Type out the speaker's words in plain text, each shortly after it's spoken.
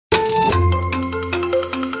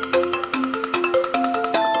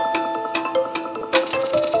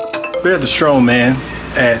Bear the Strong Man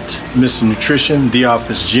at Mr. Nutrition, The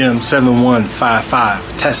Office Gym, 7155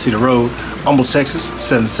 Tassita Road, Humble, Texas,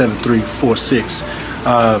 77346.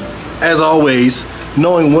 As always,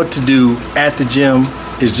 knowing what to do at the gym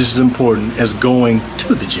is just as important as going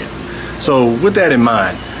to the gym. So with that in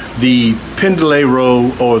mind, the Pendley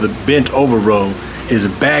Row, or the bent over row, is a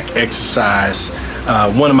back exercise,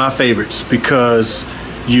 one of my favorites, because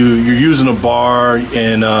you're using a bar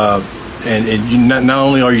and you not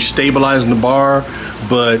only are you stabilizing the bar,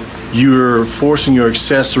 but you're forcing your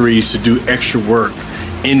accessories to do extra work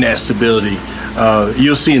in that stability.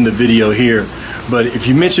 You'll see in the video here, but if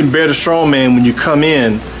you mention Bear the Strong Man when you come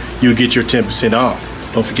in, you'll get your 10% off.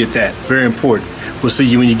 Don't forget that, very important. We'll see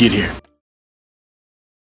you when you get here.